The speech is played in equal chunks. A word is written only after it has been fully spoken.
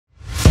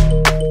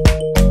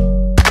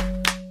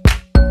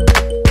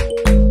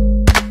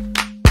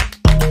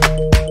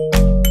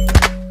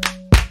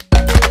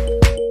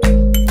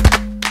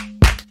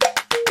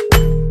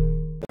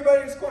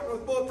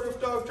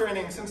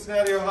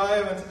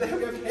today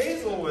we have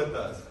Hazel with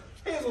us.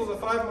 Hazel's a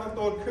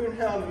 5-month-old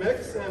Coonhound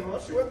mix, and well,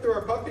 she went through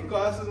our puppy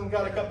classes and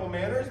got a couple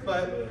manners,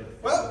 but,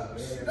 well,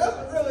 she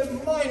doesn't really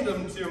mind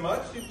them too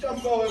much. She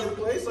jumps all over the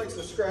place, likes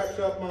to scratch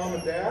up mom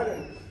and dad,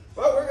 and,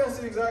 well, we're going to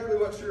see exactly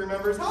what she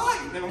remembers.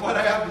 Hi! And what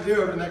I have to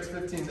do over the next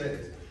 15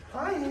 days.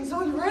 Hi,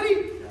 Hazel, you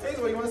ready?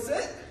 Hazel, you want to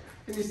sit?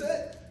 Can you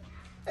sit?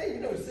 Hey, you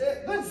know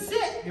sit. Let's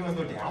sit. You want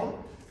to go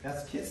down?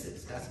 That's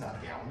kisses. That's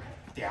not down.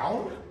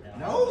 Down?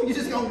 No, you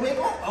just gonna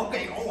wiggle?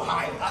 Okay, oh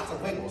hi, lots of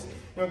wiggles. You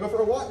wanna go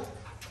for a walk?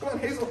 Come on,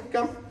 Hazel,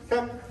 come.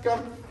 There you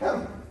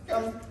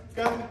are,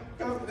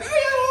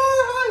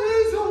 hi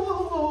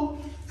Hazel.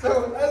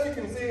 So as you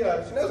can see,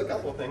 she knows a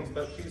couple of things,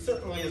 but she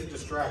certainly is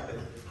distracted.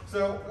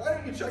 So why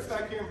don't you check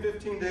back here in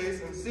 15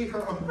 days and see her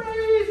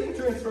amazing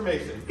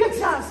transformation. Good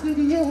job,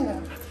 sweetie, yeah.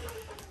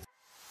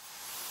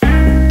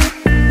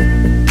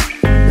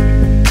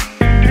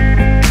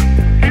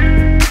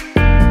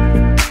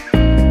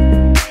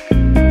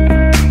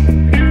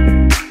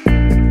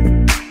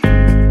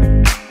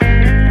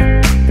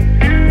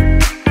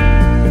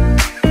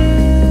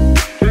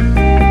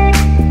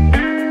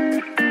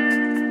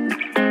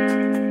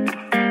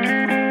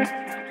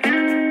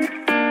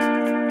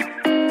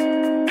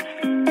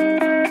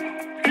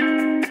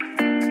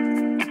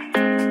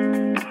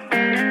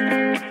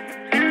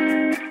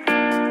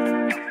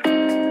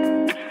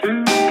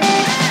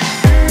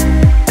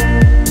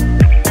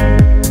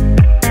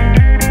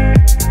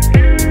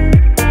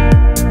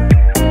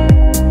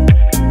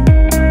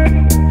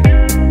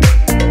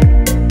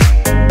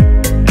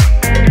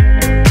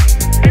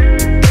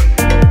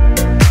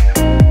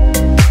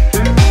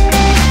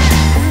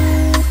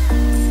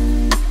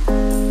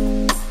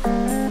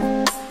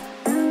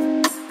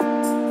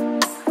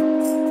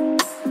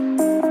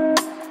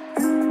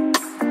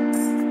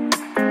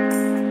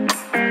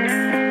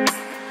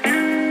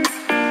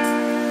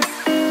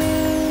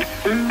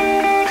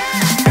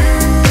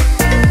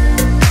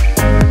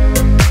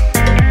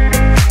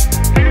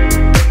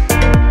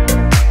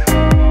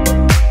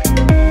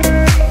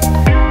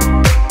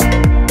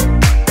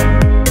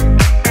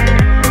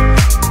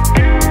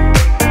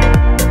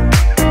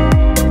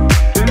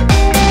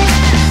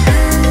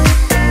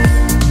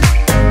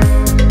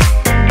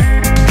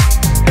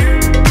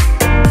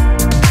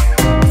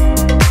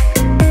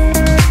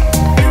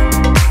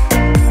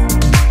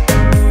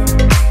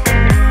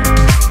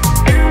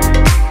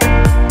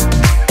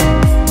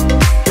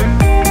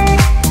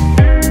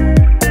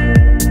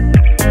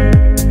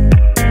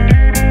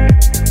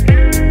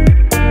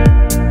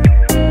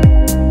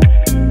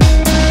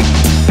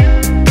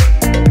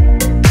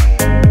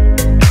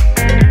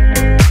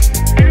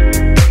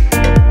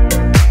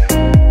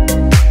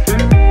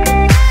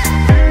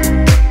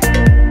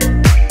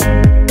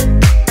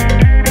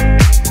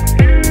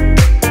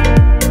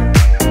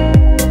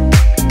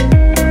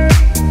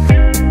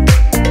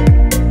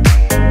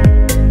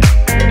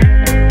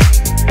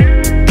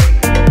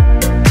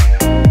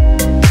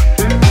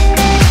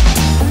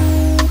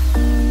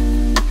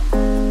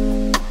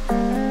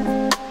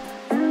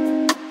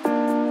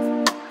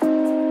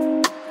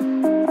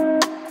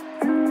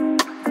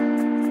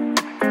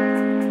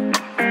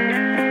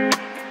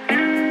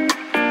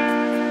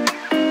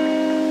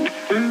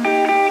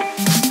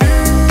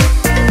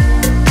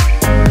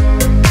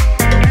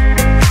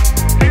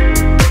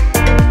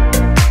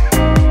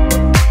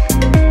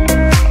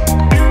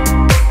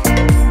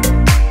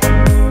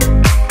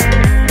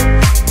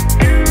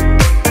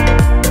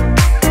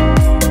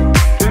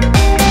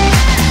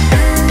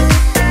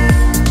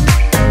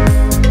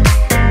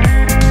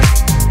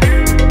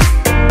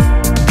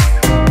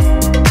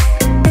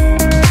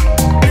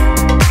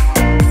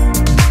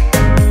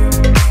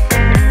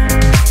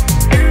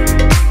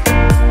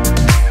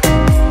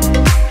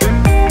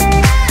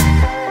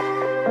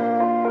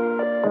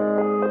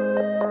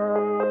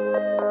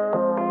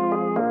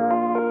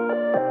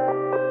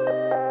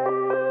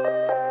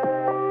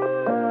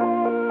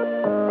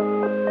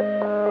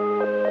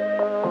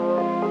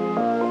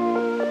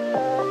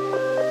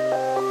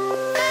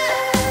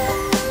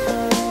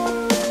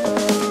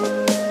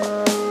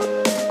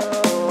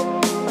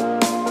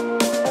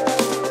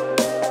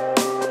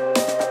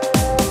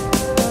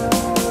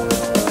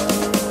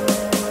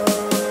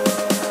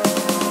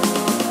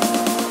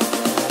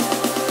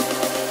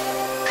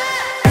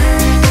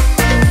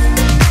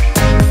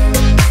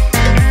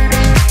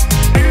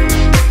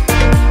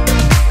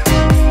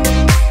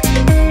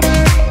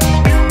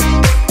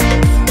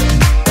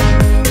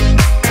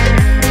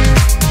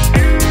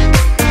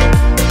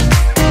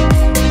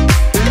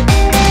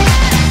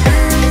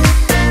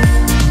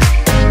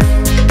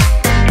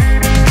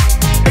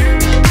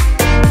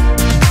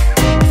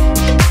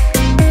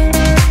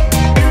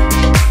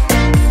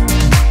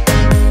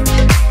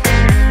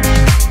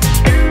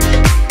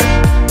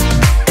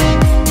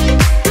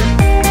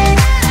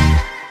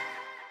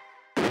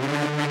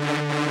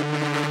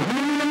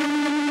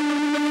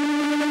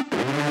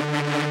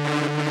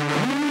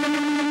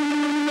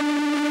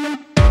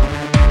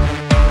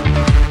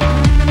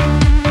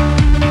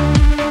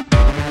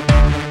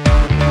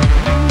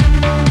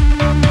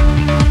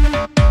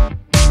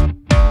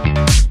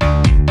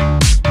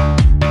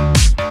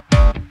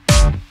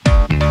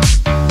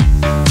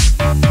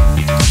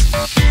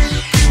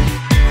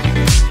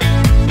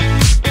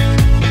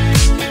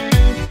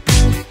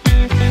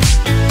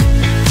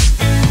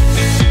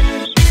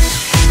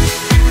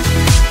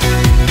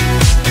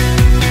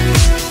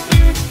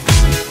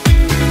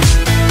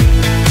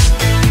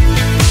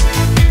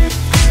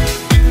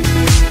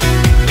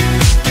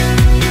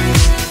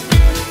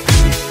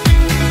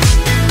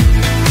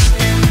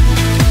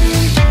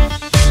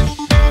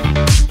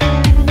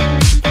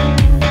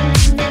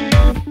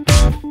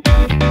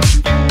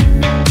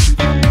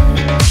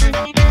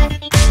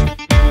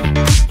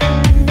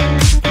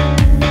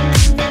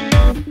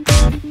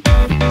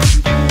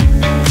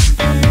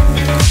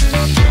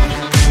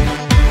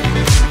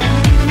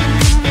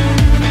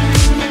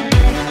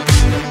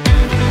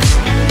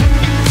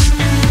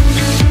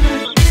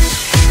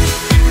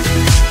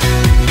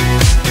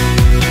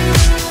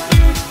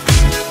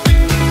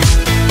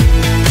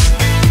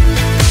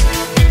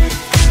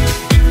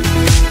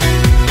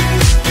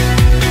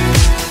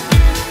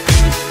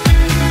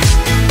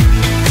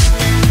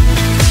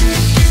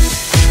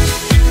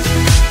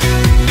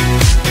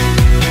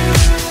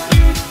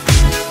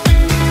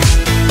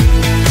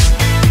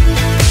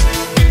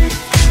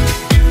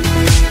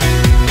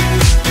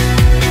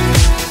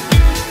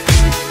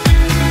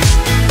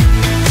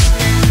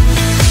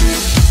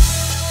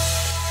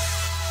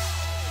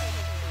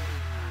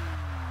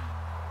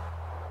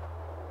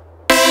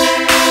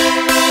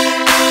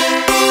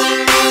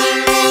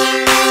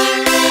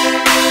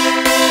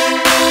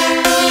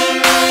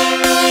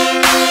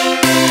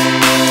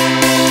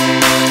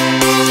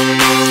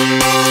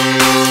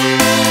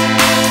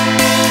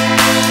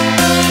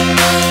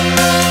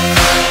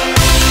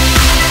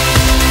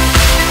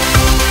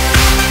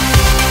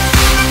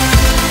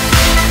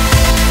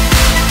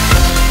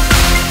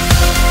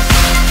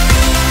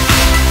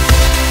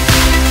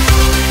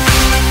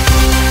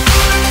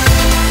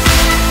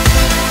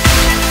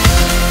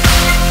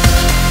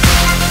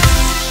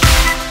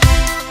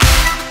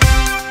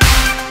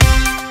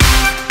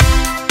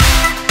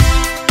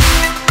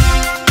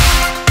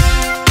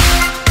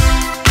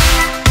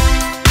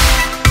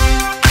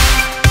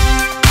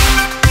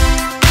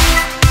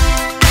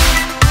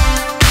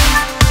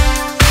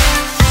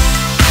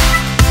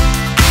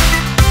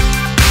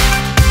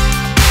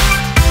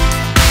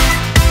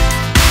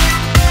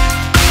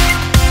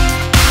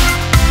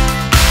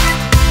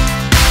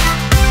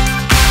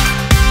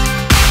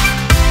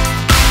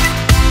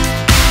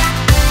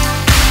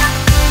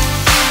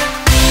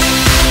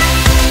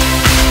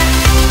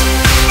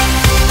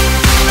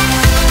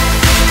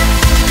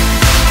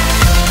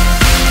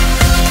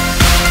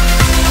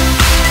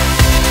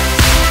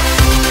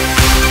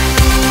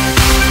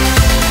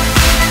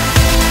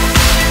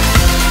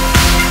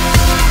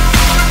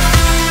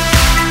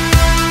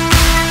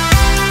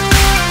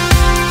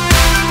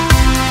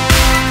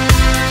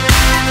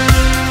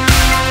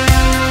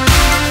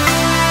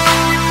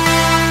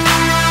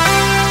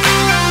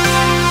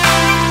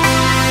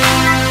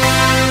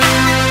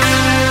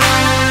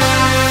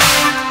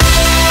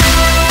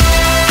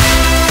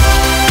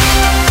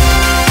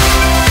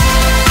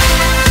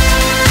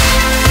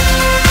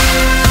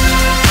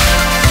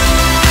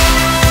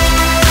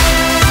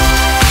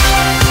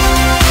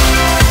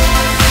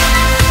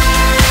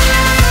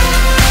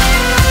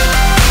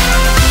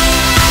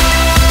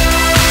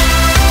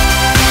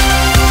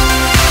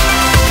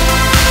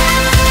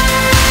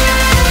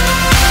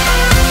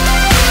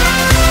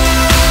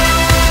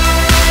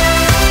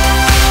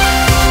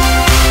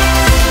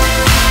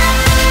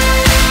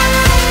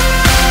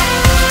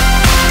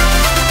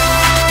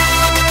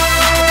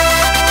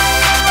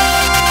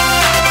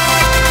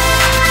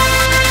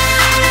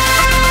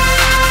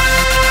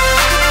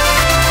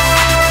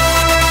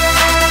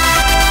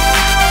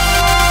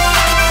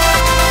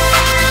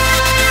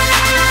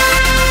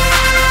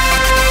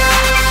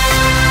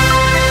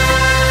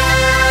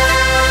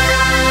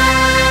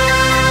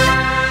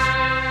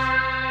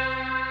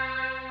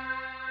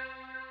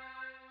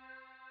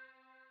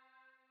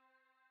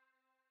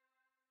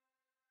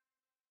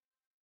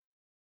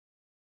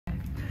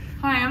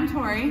 Hi, I'm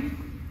Tori.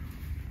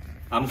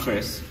 I'm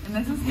Chris. And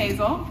this is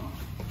Hazel.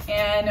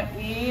 And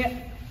we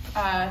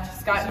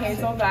just got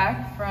Hazel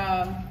back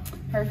from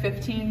her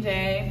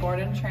 15-day board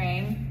and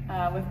train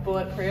with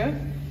Bulletproof.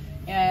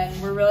 And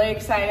we're really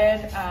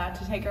excited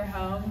to take her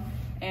home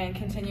and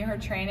continue her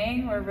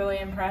training. We're really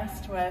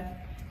impressed with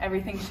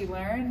everything she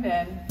learned.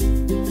 And